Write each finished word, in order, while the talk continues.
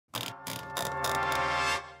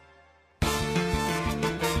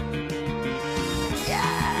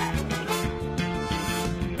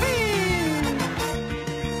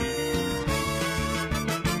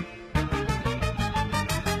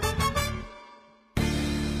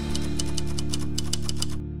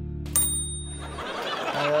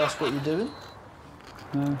ask what you're doing?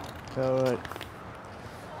 No. All right.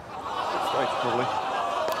 Straight, probably.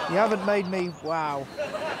 You haven't made me... Wow.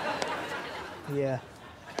 Yeah.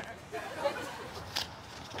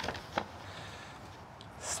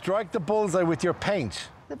 Strike the bullseye with your paint.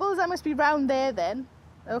 The bullseye must be round there, then.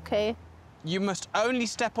 OK. You must only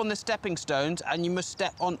step on the stepping stones, and you must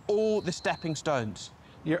step on all the stepping stones.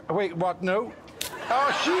 Wait, what? No?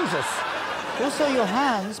 Oh, Jesus! Also, your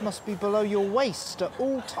hands must be below your waist at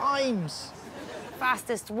all times.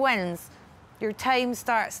 Fastest wins. Your time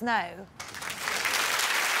starts now.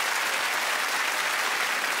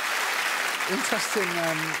 Interesting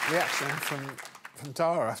reaction from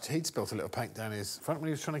Dara after he'd spilt a little paint down his front when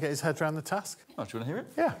he was trying to get his head around the task. Oh, do you want to hear it?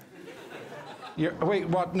 Yeah. Wait,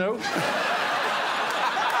 what? No?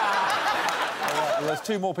 Well, there's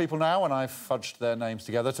two more people now, and I've fudged their names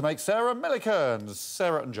together to make Sarah Millikerns.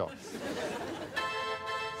 Sarah and John.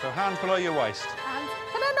 So hands below your waist. And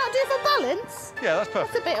can I not do it for balance? Yeah, that's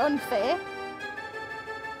perfect. That's a bit unfair.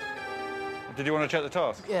 Did you want to check the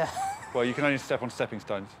task? Yeah. Well, you can only step on stepping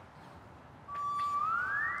stones.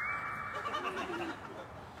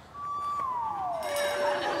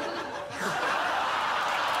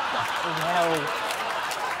 Hell.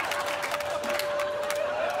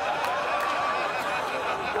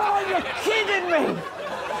 Oh, you're kidding me!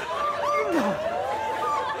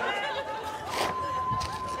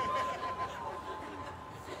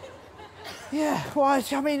 Yeah, why?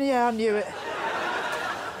 I mean, yeah, I knew it.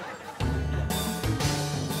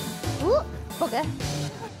 Ooh, bugger.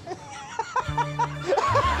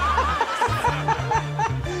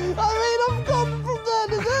 I mean, I've gone from there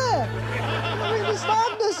to there. I mean, it's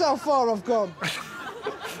madness how far I've gone.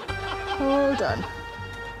 Hold on.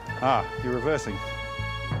 Ah, you're reversing.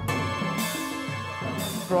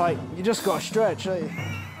 Right, you just got to stretch, don't you?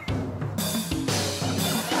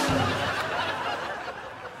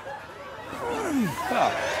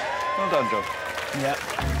 Ah, well done, John. Yep.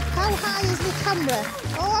 How high is the camera?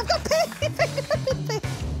 Oh, I've got pain.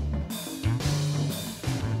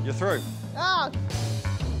 You're through. Oh.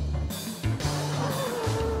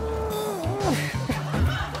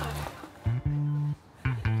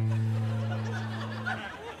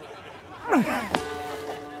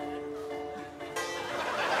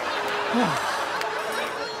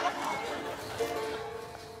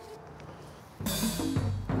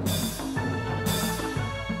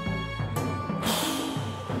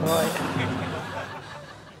 Right.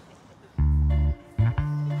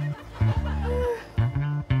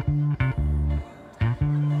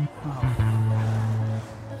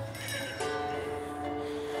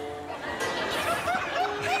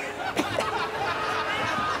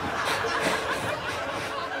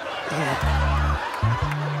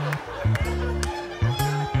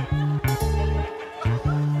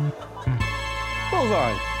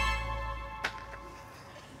 Bullseye.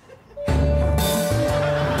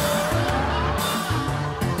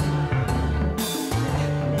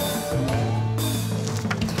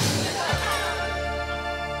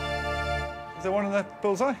 Is there one in the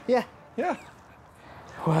bullseye? Yeah. Yeah.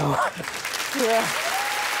 Well, yeah.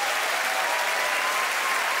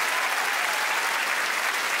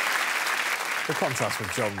 The contrast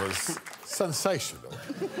with John was sensational.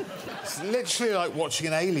 It's literally like watching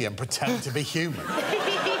an alien pretend to be human.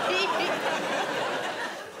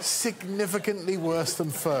 Significantly worse than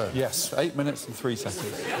Fern. Yes, 8 minutes and 3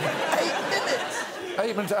 seconds. 8 minutes?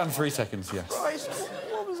 8 minutes and 3 seconds, yes. Christ,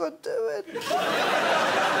 what was I doing?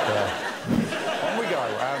 On we go,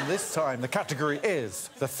 and this time the category is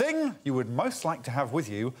the thing you would most like to have with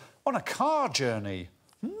you on a car journey.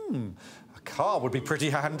 A car would be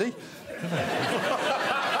pretty handy. Get the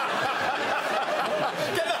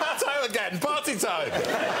hat out again! Party time!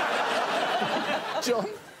 John?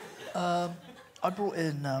 I brought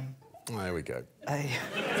in, There we go. a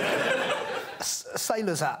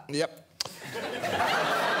sailor's hat. Yep.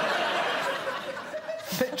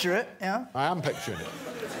 Picture it, yeah? I am picturing it.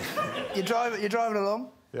 You're driving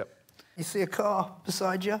along. Yep. You see a car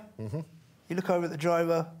beside you. You look over at the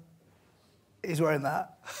driver. He's wearing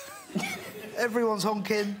that. Everyone's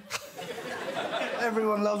honking.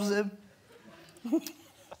 Everyone loves him.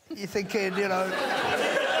 You're thinking, you know,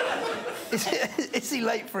 is he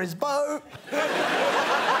late for his boat?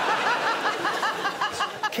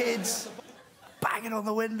 Kids banging on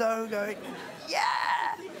the window, going,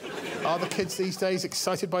 yeah! Are the kids these days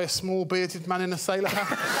excited by a small bearded man in a sailor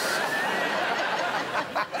hat?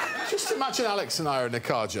 Just imagine Alex and I are in a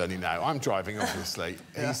car journey now. I'm driving, obviously.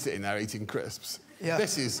 Yeah. He's sitting there eating crisps. Yeah.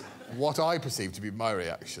 This is what I perceive to be my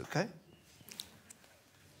reaction. OK. Look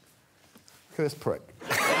at this prick.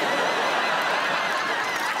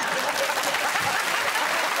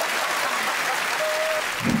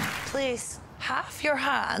 place half your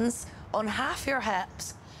hands on half your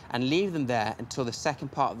hips. And leave them there until the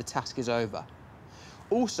second part of the task is over.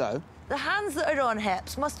 Also... The hands that are on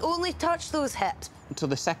hips must only touch those hips. Until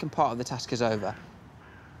the second part of the task is over.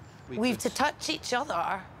 We've to touch each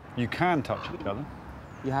other. You can touch each other.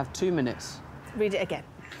 You have 2 minutes. Read it again.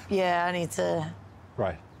 Yeah, I need to...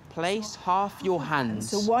 Right. Place half your hands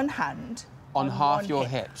So one hand on half one your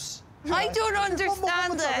hip. hips. I don't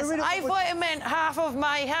understand this. I thought it meant half of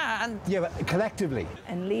my hand. Yeah, but collectively.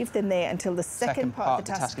 and leave them there until the second part of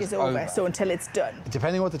the task is over. So until it's done.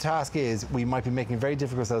 Depending on what the task is, we might be making it very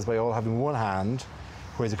difficult for ourselves by all having one hand,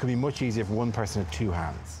 whereas it could be much easier for one person with 2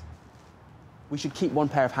 hands. We should keep one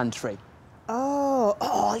pair of hands free.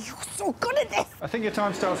 Oh, you're so good at this. I think your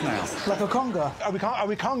time starts now. Like a conga. Are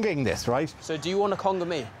we congaing this, right? So do you want to conga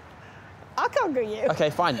me? I'll conquer you. OK,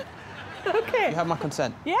 fine. OK. You have my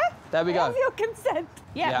consent. Yeah? There we go. I have your consent.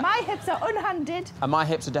 Yeah, Yeah. my hips are unhanded. And my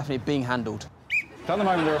hips are definitely being handled. At the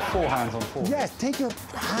moment, there are 4 hands on 4. Yes, take your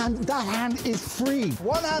hand. That hand is free.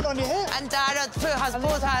 One hand on your hip. And Dad has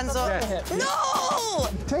both hands on. Yes. No!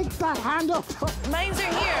 Take that hand up. Mine's are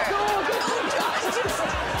here. No, Josh, just...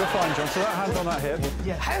 You're fine, John. So that hand's on that hip.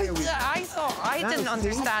 I thought I didn't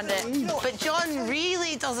understand it, but John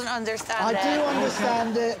really doesn't understand it. I do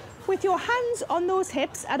understand it. With your hands on those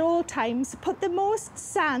hips at all times, put the most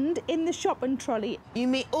sand in the shopping trolley. You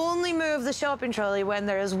may only move the shopping trolley when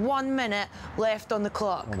there is 1 minute left on the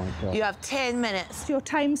clock. Oh my God. You have 10 minutes. Your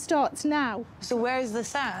time starts now. So where's the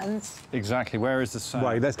sand? Exactly. Where is the sand?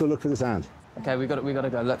 Right, let's go look for the sand. OK, we got to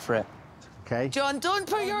go look for it. OK? John, don't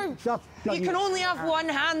put your... Stop. You can only have one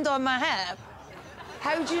hand on my hip.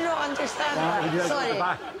 How do you not understand that? Sorry.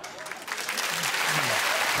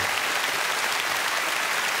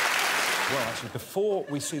 Well, actually, before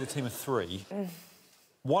we see the team of 3,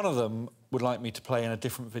 one of them would like me to play in a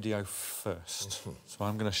different video first. So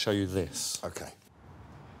I'm going to show you this. OK.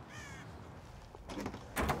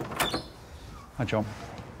 Hi, John.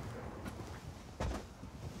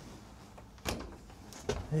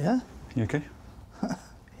 Yeah? You OK?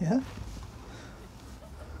 Yeah?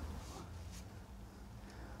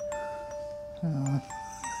 God,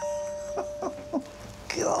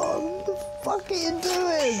 what the fuck are you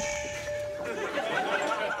doing?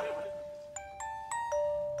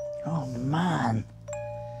 Oh, man.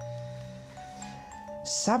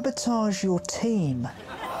 Sabotage your team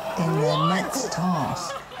in their next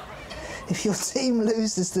task. If your team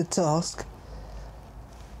loses the task,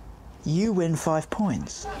 you win 5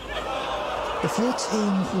 points. If your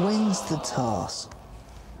team wins the task,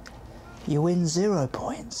 you win 0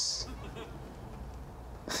 points.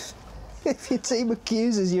 If your team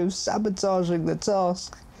accuses you of sabotaging the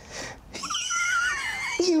task,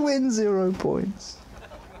 you win 0 points.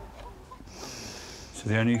 So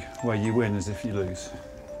the only way you win is if you lose.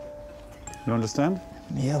 You understand?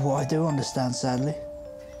 Yeah, well, I do understand, sadly.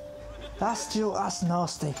 That's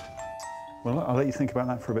nasty. Well, I'll let you think about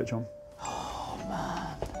that for a bit, John. Oh,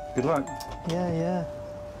 man. Good luck. Yeah.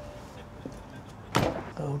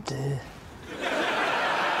 Oh, dear.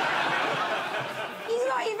 He's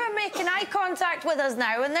not even making eye contact with us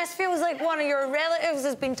now, and this feels like one of your relatives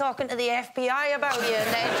has been talking to the FBI about you,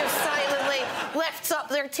 and then just silently lifts up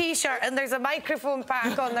their T-shirt and there's a microphone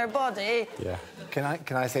pack on their body. Yeah. Can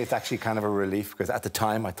I say it's actually kind of a relief, because at the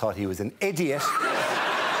time I thought he was an idiot.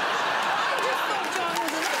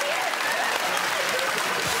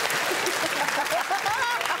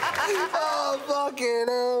 Oh, fucking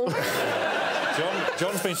hell.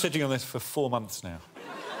 John's been sitting on this for 4 months now.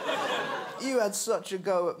 You had such a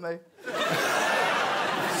go at me.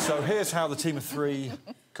 So here's how the team of 3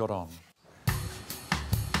 got on.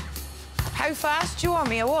 How fast do you want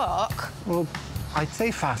me to walk? Well, I'd say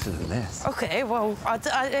faster than this. OK, well,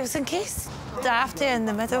 it was in case. Daft in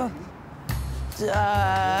the middle.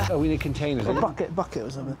 Oh, we need containers. A bucket or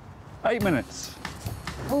something. 8 minutes.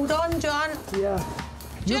 Hold on, John. Yeah.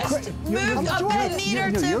 Just move a bit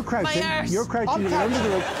nearer to You're my crouching. arse. You're crouching under the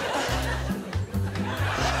rope.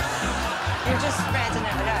 You're just spreading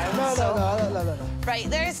it around. No. Right,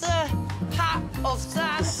 there's a hat of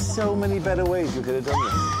sand. So many better ways you could have done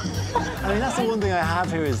this. I mean, that's the one thing I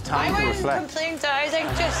have here is I time to wouldn't reflect. complain, I think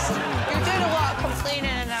just you're doing a lot of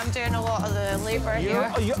complaining and I'm doing a lot of the labour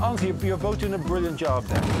here. Honestly, you're both doing a brilliant job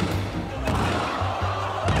there.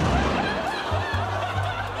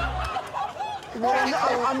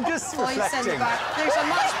 I'm just Voice in the reflecting. back. There's a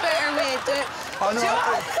much better way to do it. Oh, no,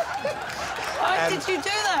 Why did you do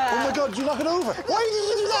that? Oh my God, you knock it over. Why did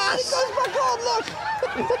you do that? It goes back on, look.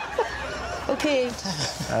 OK.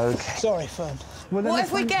 OK. Sorry, Fern. Well, What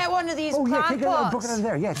if we get one of these Oh, yeah, plant take a pots? bucket in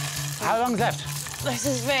there, yes. How long's left? This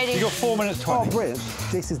is ready. You got 4 minutes 20. Oh, brilliant.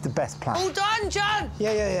 This is the best plan. Hold on, John.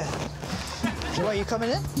 Yeah. Why, you coming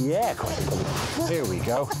in? Yeah, of course. Here we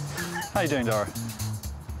go. How you doing, Dara?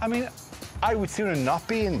 I mean, I would sooner not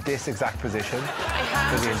be in this exact position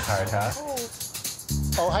for the entire task.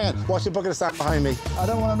 Oh, hang on. Watch the bucket of sand behind me. I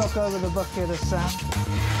don't want to knock over the bucket of sand. You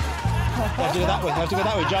have to go that way. You have to go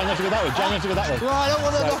that way. John, you have to go that way. John, you have to go that way. No, I don't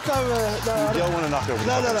want to knock over... No, You don't want to knock over the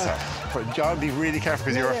bucket of No. sand. But John, be really careful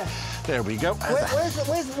because you're... Yeah. There we go. Where's the...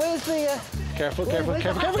 Careful. Where's the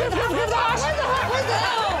hat?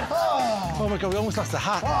 Oh, my God, we almost lost the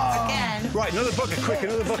hat. Again. Right, another bucket, quick,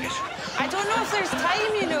 another bucket. I don't know if there's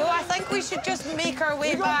time, you know. I think we should just make our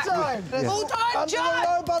way back. Time. Hold on,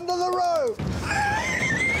 John! Under the rope.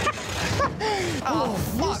 Oh,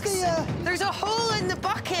 fuck. the, There's a hole in the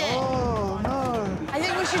bucket. Oh, no. I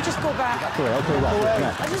think we should just go back. Okay,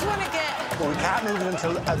 right. I just want to get... Well, we can't move it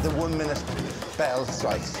until the 1 minute bell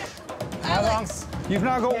strikes. How long? You've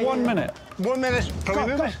now got 1 minute. 1 minute. Can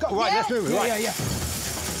we move it? Right, let's move it. Right. Yeah.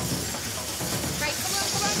 Right, come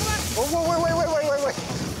on. Oh, wait.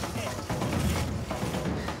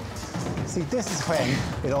 See, this is when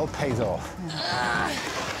it all pays off.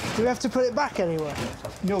 Do we have to put it back anywhere?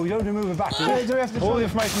 No, we don't have to move it back. Do we have to... All the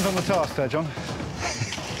information's on the task there, John.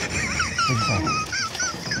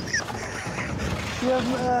 You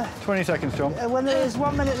have, 20 seconds, John. when there is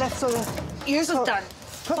 1 minute left on the... Yours is done.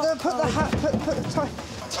 Put the hat...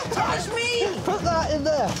 Touch me! Put that in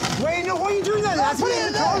there. Wait, no, what are you doing there? That's put it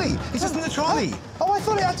in the in trolley. It's just in the trolley. Oh, I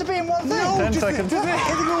thought it had to be in one thing. No, 10 just seconds. Does it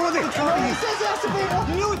go with the trolley? It says it has to be in one.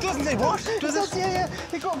 No, it doesn't say what? Does it? Yeah.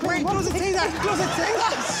 It got Wait, does it say that? Does it say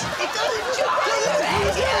that? It doesn't, John!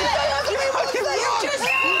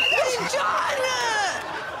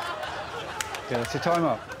 Yeah, that's your time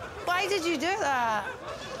up. Why did you do that?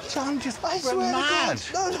 John just I went swear mad.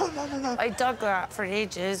 to God. No. I dug that for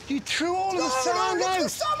ages. You threw all of the sand out.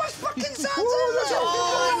 There's so much fucking sand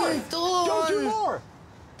John, Don't do more.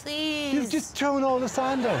 please. You've just thrown all the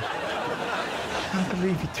sand out. I can't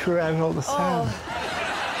believe you threw out all the sand.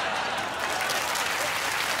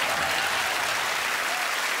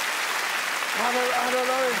 I don't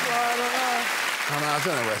know. I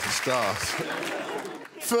don't know where to start.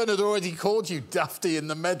 Fern had already called you Dafty in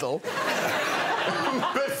the middle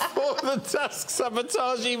before the task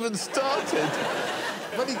sabotage even started.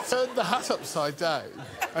 When he turned the hat upside down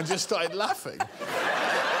and just started laughing.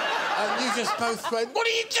 And you just both went, "What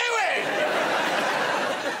are you doing?"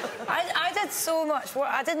 I did so much work.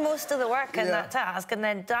 I did most of the work in that task, and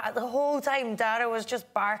then the whole time Dara was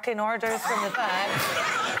just barking orders from the back.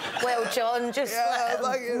 Well, John just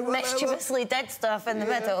mischievously did stuff in the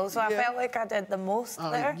middle, so I felt like I did the most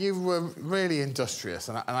there. You were really industrious,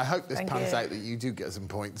 and I hope this Thank pans you. out that you do get some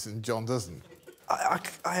points and John doesn't.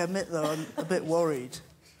 I admit, though, I'm a bit worried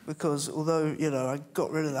because although, you know, I got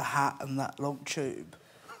rid of the hat and that long tube,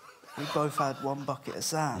 we both had 1 bucket of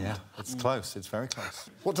sand. Yeah, it's close. It's very close.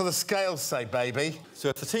 What do the scales say, baby? So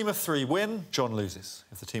if the team of 3 win, John loses.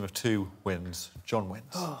 If the team of 2 wins, John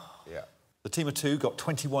wins. Yeah. The team of 2 got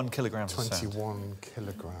 21 kilograms of sand. 21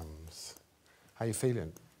 kilograms. How you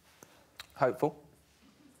feeling? Hopeful.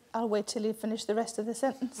 I'll wait till you finish the rest of the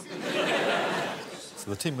sentence. So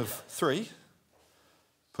the team of 3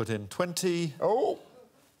 put in 20... Oh!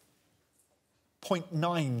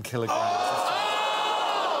 0.9 kilograms.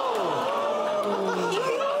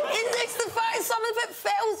 Some of it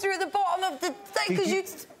fell through the bottom of the thing because you...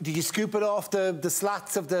 Did you scoop it off the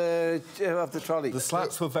slats of the trolley? The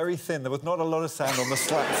slats were very thin. There was not a lot of sand on the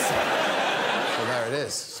slats. Well, there it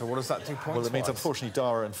is. So what does that do points-wise? Well, it means, unfortunately,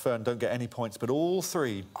 Dara and Fern don't get any points, but all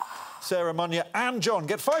 3, Sarah, Munya and John,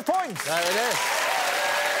 get 5 points. There it is.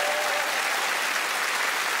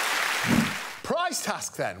 Prize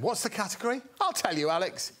task, then. What's the category? I'll tell you,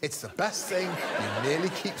 Alex. It's the best thing you nearly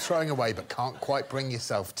keep throwing away but can't quite bring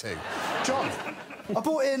yourself to. John. I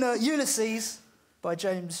bought in Ulysses by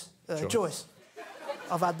James Joyce.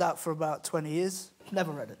 I've had that for about 20 years.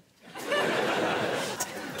 Never read it.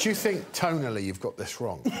 Do you think tonally you've got this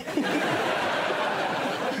wrong?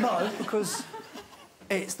 No, because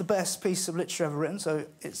it's the best piece of literature ever written, so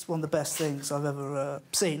it's one of the best things I've ever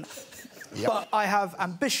seen. Yep. But I have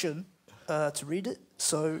ambition to read it,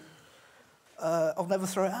 so I'll never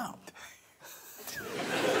throw it out.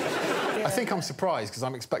 I think I'm surprised, because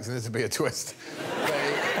I'm expecting there to be a twist.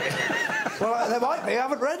 Well, there might be. I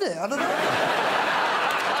haven't read it. I don't know.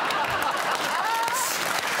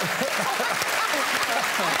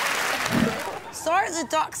 Sort the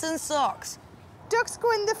ducks and socks. Ducks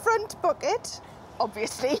go in the front bucket,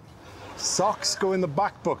 obviously. Socks go in the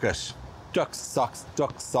back bucket. Ducks, socks,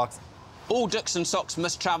 All ducks and socks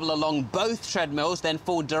must travel along both treadmills, then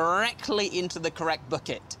fall directly into the correct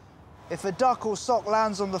bucket. If a duck or sock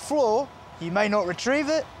lands on the floor, you may not retrieve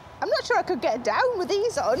it. I'm not sure I could get down with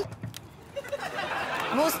these on.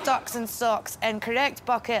 Most ducks and socks in correct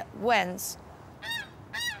bucket wins.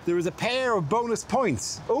 There is a pair of bonus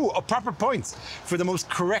points. Oh, proper points for the most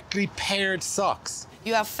correctly paired socks.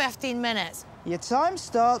 You have 15 minutes. Your time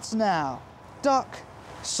starts now. Duck,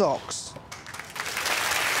 socks.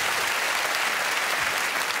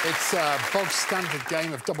 It's a bog-standard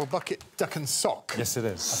game of double bucket, duck and sock. Yes, it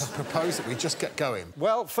is. I propose that we just get going.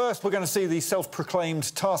 Well, first we're going to see the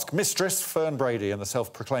self-proclaimed task mistress, Fern Brady, and the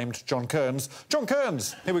self-proclaimed John Kearns. John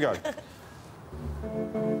Kearns, here we go.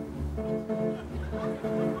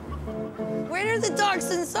 Where are the ducks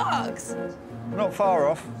and socks? Not far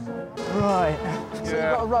off. Right. So you've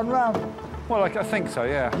got to run round. Well, I think so,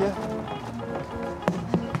 yeah. Yeah.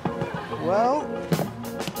 Well...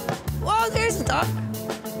 Whoa, there's a duck.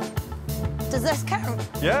 Does this count?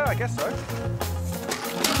 Yeah, I guess so.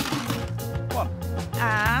 One.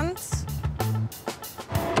 And...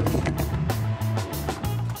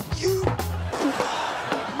 You...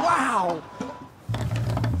 Wow!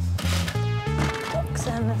 Ducks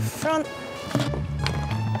in the front.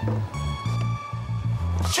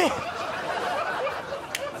 Shit!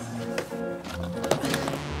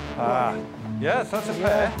 Yes, that's a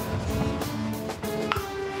pair.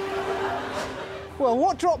 Well,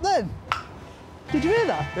 what dropped then? Did you hear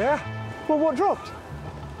that? Yeah. Well, what dropped?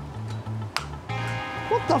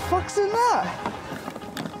 What the fuck's in that?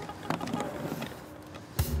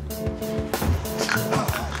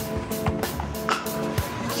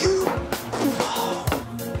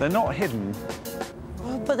 They're not hidden.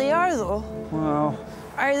 Oh, but they are, though. Well...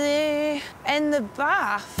 Are they in the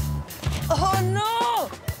bath? Oh, no!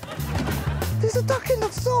 There's a duck in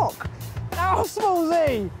the sock. How small is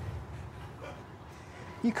he?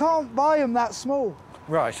 You can't buy them that small.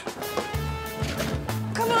 Right.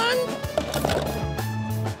 Come on!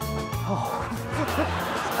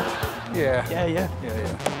 Yeah. Yeah. Yeah.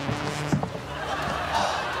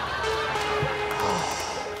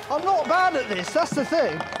 I'm not bad at this, that's the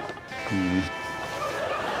thing.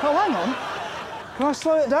 Oh, hang on. Can I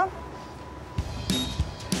slow it down?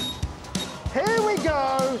 Here we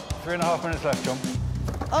go. 3.5 minutes left, John.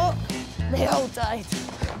 Oh, they all died.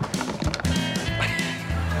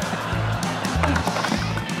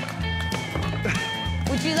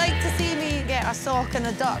 Would you like to see me get a sock and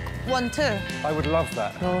a duck? 1, 2. I would love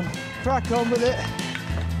that. Go on, crack on with it.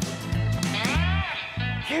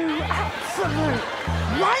 You absolute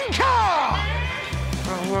wanker!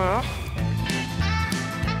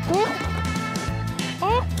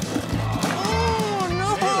 Oh,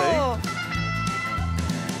 no!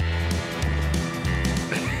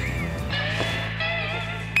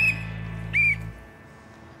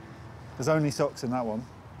 There's only socks in that one.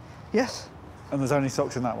 Yes, And there's only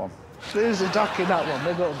socks in that one. there's a duck in that one,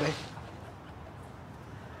 there got to be.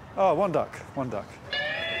 Oh, one duck. One duck.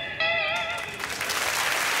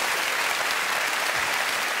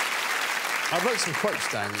 I wrote some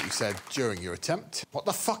quotes down that you said during your attempt. What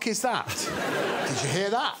the fuck is that? Did you hear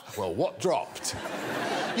that? Well, what dropped?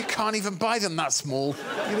 You can't even buy them that small.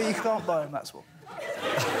 Yeah, but you can't buy them that small.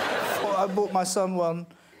 Well, I bought my son one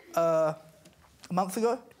a month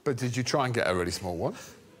ago. But did you try and get a really small one?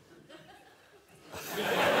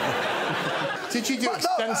 Did you do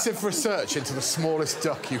extensive research into the smallest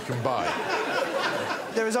duck you can buy?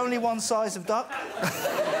 There is only one size of duck.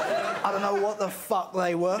 I don't know what the fuck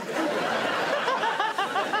they were.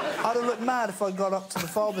 I'd have looked mad if I got up to the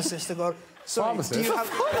pharmacist and gone, sorry, Pharmacist? do you have...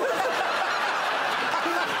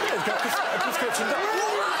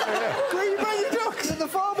 Where are you buying your ducks? At the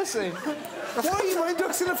pharmacy. Why are you buying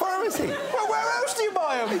ducks in a pharmacy? Well, where else do you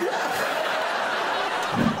buy them?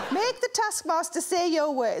 Make the Taskmaster say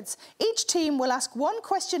your words. Each team will ask one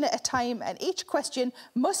question at a time, and each question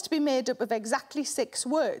must be made up of exactly 6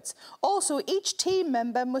 words. Also, each team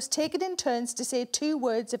member must take it in turns to say 2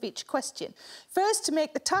 words of each question. First to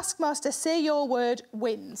make the Taskmaster say your word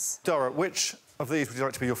wins. Dara, which of these would you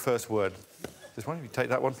like to be your first word? This one, you take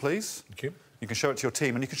that one, please. Thank you. You can show it to your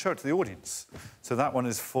team and you can show it to the audience. So that one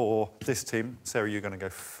is for this team. Sarah, you're going to go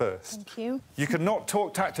first. Thank you. You cannot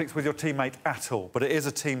talk tactics with your teammate at all, but it is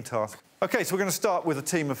a team task. OK, so we're going to start with a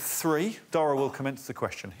team of 3. Dara will commence the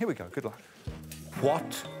question. Here we go. Good luck.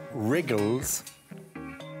 What wriggles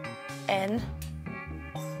In.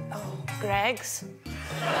 Oh, Greg's.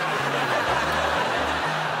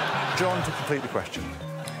 John, to complete the question.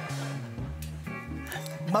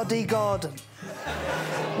 Muddy garden.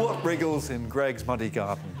 What wriggles in Greg's muddy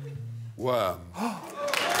garden? Worm.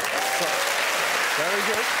 Very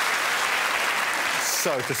good.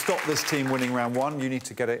 So, to stop this team winning round one, you need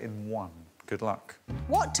to get it in one. Good luck.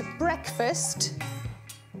 What breakfast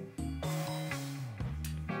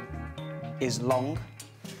Is long.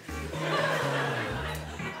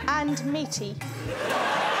 and meaty?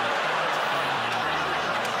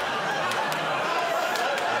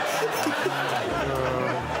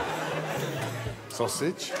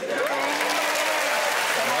 Sausage.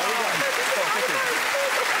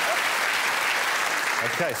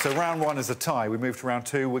 OK, so round one is a tie. We move to round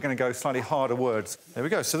two. We're going to go slightly harder words. There we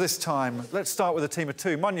go. So this time, let's start with a team of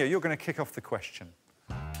two. Munya, you're going to kick off the question.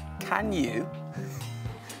 Can you...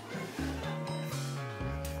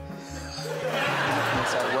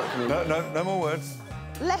 No more words.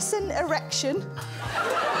 Lessen erection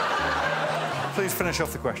Please finish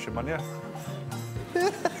off the question, Munya.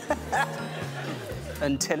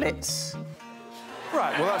 until it's...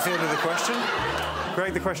 Right, well, that's the end of the question.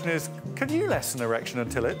 Greg, the question is, can you lessen erection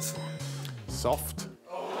until it's... Soft.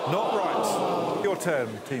 Not right. Your turn,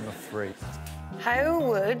 team of three. How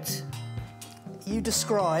would You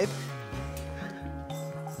describe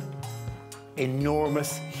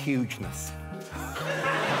Enormous hugeness.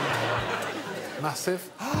 Massive.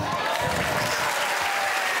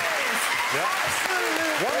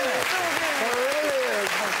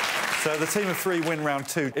 So the team of three win round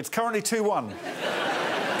two. It's currently 2-1.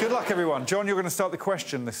 Good luck, everyone. John, you're going to start the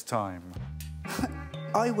question this time.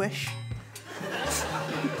 I wish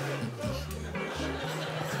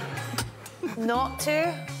not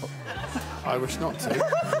to? I wish not to.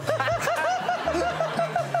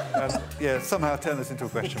 Yeah, somehow turn this into a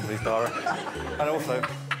question, please, Dara. And also,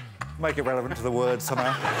 make it relevant to the words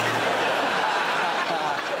somehow.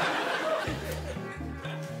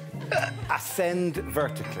 Ascend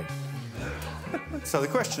vertically. So the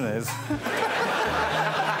question is...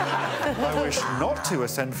 I wish not to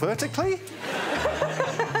ascend vertically.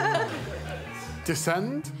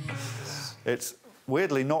 Descend. It's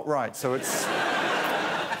weirdly not right, so it's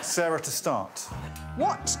Sarah to start.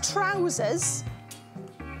 What trousers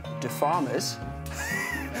Do farmers...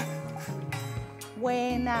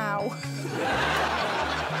 wear now?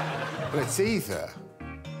 Well, it's either,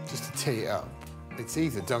 just to tee it up, it's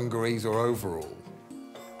either dungarees or overall.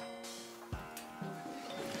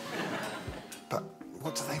 But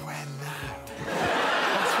what do they wear now?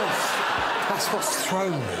 That's what's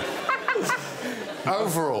thrown me.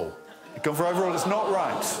 Overall. You've gone for overall, it's not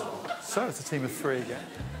right. So it's a team of three again.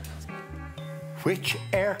 Which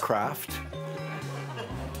aircraft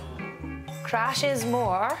Crashes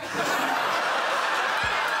more.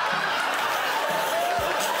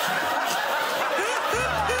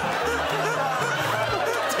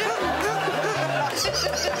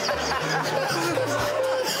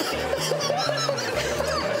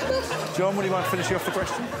 John, would you mind finishing off the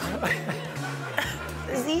question?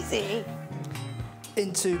 It's easy.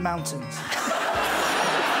 into mountains.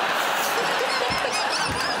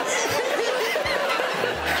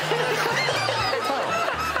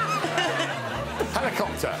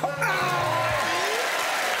 Helicopter.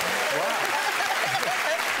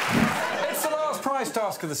 It's the last prize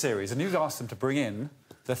task of the series, and you've asked them to bring in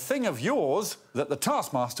the thing of yours that the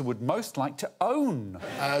Taskmaster would most like to own.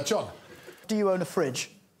 John. Do you own a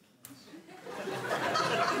fridge?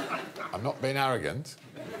 I'm not being arrogant.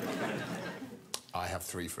 I have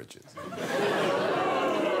 3 fridges.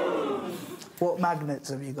 What magnets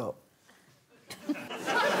have you got?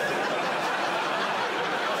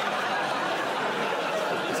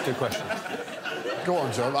 That's a good question. Go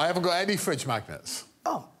on, John. I haven't got any fridge magnets.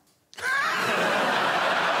 Oh.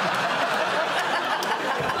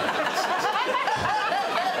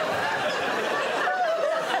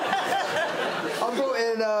 I brought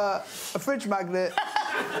in a fridge magnet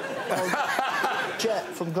of Jet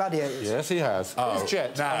from Gladiators. Yes, he has. Oh, It's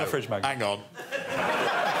Jet now, and a fridge magnet. hang on.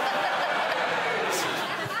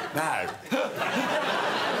 Now,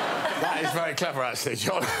 that is very clever, actually,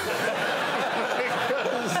 John.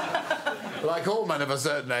 Because, like all men of a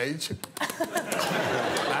certain age,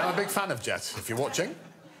 I'm a big fan of Jet. If you're watching,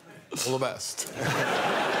 all the best.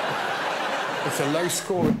 It's a low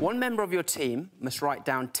score. One member of your team must write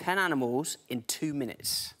down 10 animals in 2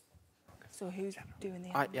 minutes. So who's doing the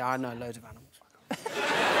animals? Yeah, I know loads of animals.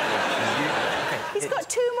 He's got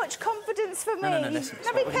too much confidence for me. No, listen.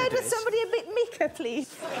 Now be paired with somebody a bit meeker,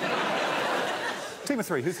 please. Team of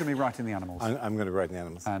 3, who's going to be writing the animals? I'm going to write the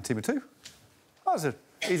animals. And team of 2? Oh, that's an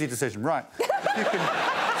easy decision. Right. You can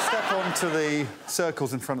step onto the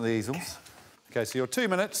circles in front of the easels. OK, so your 2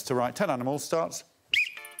 minutes to write 10 animals starts...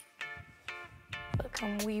 But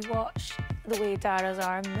can we watch the way Dara's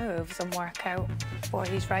arm moves and work out what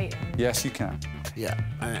he's writing? Yes, you can. Yeah,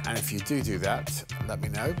 and if you do that, let me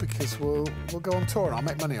know, because we'll go on tour and I'll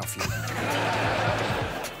make money off you.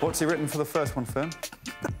 What's he written for the first one, Fern?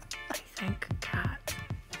 I think cat.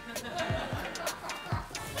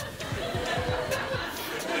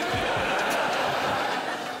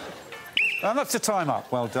 And that's your time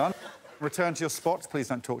up. Well done. Return to your spots. Please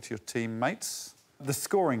don't talk to your teammates. The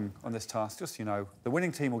scoring on this task, just so you know, the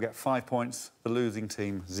winning team will get 5 points, the losing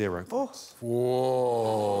team 0 points.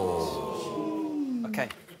 Whoa. OK.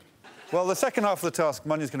 Well, the second half of the task,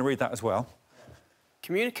 Munya's going to read that as well.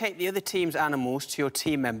 Communicate the other team's animals to your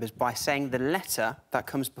team members by saying the letter that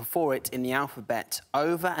comes before it in the alphabet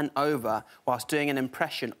over and over whilst doing an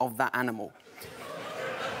impression of that animal.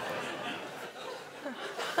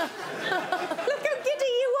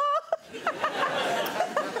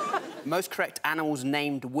 Most correct animals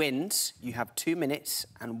named wins. You have 2 minutes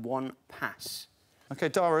and 1 pass. OK,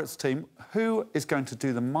 Dara's team, who is going to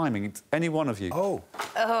do the miming? It's any one of you. Oh.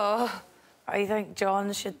 Oh, I think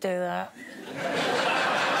John should do that.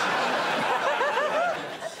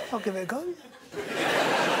 I'll give it a go.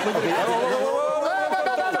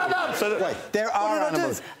 So, wait, there are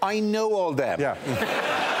animals. I know all them. Yeah.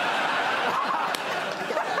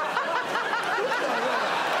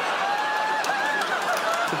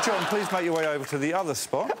 So, John, please make your way over to the other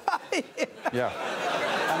spot. Yeah.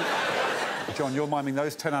 And, John, you're miming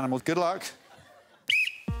those 10 animals. Good luck.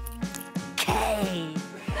 K.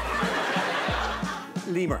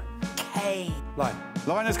 Lemur. K. Lion.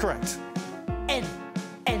 Lion is correct. N.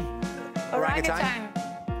 Orangutan.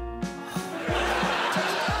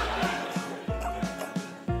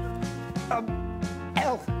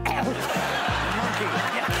 Elf. Monkey.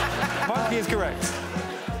 Monkey is correct.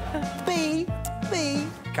 B.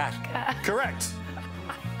 Cat. Correct.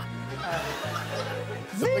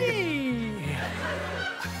 V.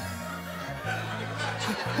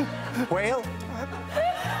 Whale.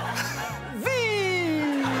 V.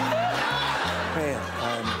 Whale.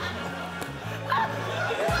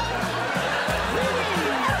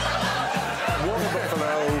 Water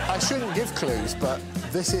buffalo. I shouldn't give clues, but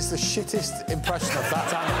this is the shittest impression of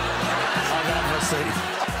that animal I've ever seen.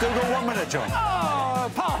 Still got 1 minute, John. Oh,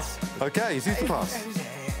 pass. OK, he's used the pass.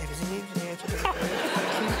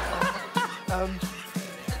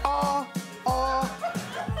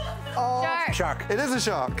 Shark. It is a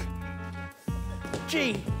shark.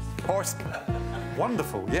 G. Horse.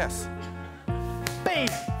 Wonderful, yes. B.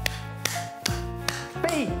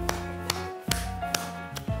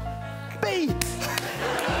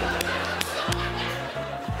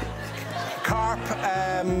 Carp.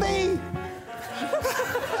 B.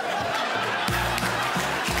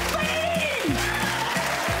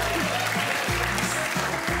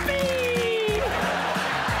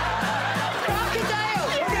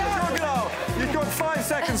 Crocodile. You've got 5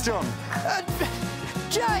 seconds, John.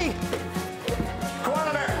 J.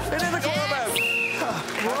 Koala bear. It is a koala bear.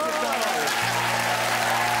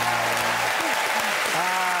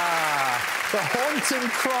 The haunting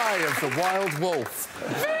cry of the wild wolf.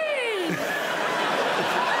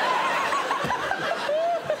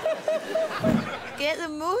 Get the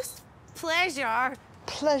most pleasure.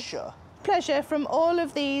 Pleasure from all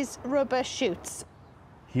of these rubber shoots.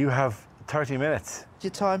 You have 30 minutes.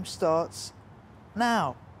 Your time starts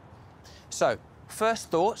now. So,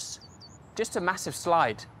 first thoughts, just a massive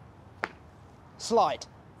slide. Slide.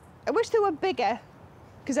 I wish they were bigger,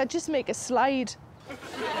 because I'd just make a slide.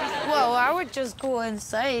 Well, I would just go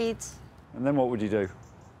inside. And then what would you do?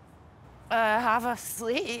 Have a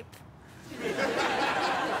sleep.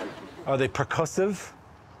 Are they percussive?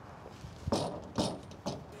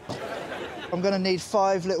 I'm going to need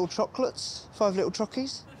 5 little chocolates, 5 little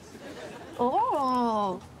chockies.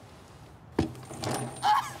 Oh.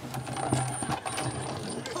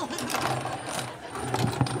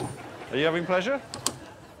 Are you having pleasure?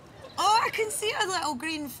 Oh, I can see a little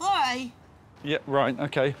green fly. Yeah, right,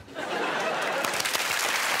 OK.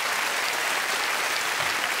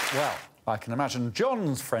 Well, I can imagine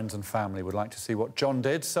John's friends and family would like to see what John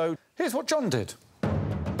did, so here's what John did.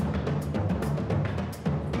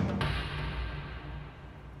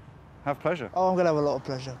 Have pleasure. Oh, I'm going to have a lot of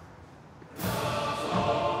pleasure.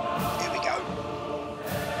 Here we go.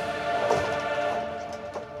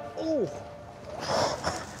 Oh.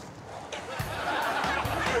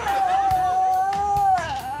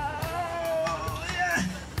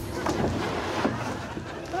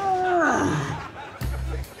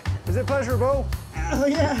 Is it pleasurable? Oh,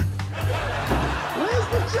 yeah. Where's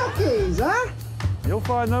the chockies, huh? You'll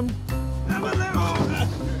find them.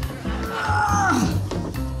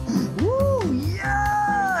 Woo,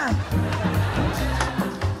 yeah!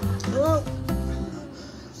 Oh.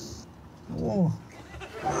 Oh.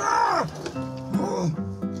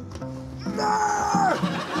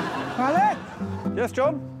 Alex, Yes,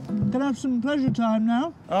 John? can I have some pleasure time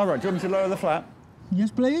now? All right, do you want me to lower the flap?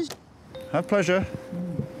 Yes, please. Have pleasure.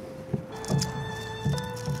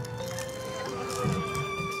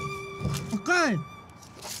 OK.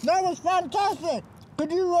 That was fantastic.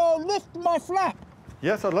 Could you lift my flap?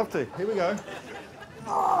 Yes, I'd love to. Here we go.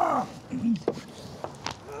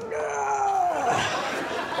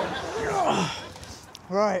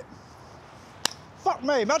 Right. Fuck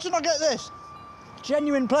me, imagine I get this.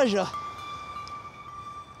 Genuine pleasure.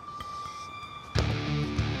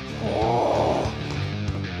 Oh.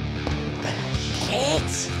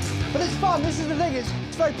 Shit! But it's fun, this is the thing, it's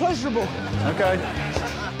very pleasurable. OK.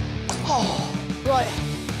 Oh, right.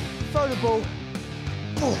 Throw the ball.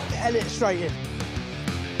 Oh, head it straight in.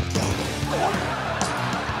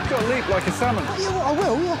 You've got to leap like a salmon. Yeah, well, I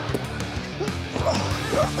will, yeah.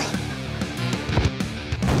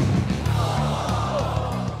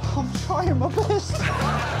 I'm trying my best.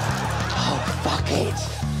 Oh, fuck it.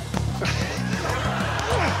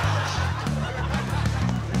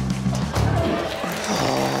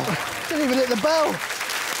 Oh, didn't even hit the bell.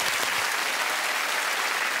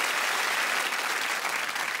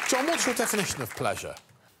 John, what's your definition of pleasure?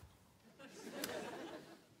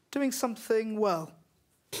 Doing something well.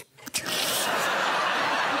 If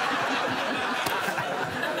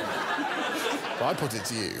I put it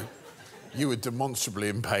to you, you were demonstrably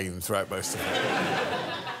in pain throughout most of it.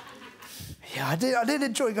 Yeah, I did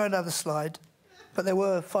enjoy going down the slide, but there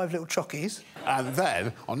were 5 little chockies. And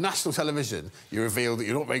then, on national television, you revealed that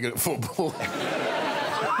you're not very good at football.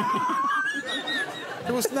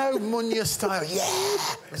 There was no Munya style,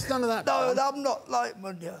 yeah! There's none of that. No, I'm not like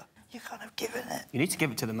Munya. You're kind of giving it. You need to give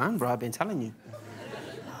it to the man, bro. I've been telling you.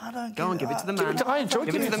 I don't Go on, give it to the man. I enjoy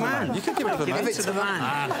give it to the man. You can give it to the man. Give it to the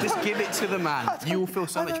man. Just give it to the man. You will feel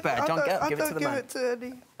so much better. John, get up, give it to the man. I don't give it to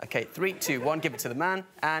any. OK, 3, 2, 1, give it to the man,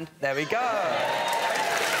 and there we go.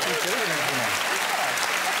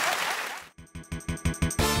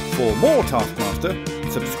 For more Taskmaster,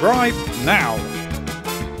 subscribe now.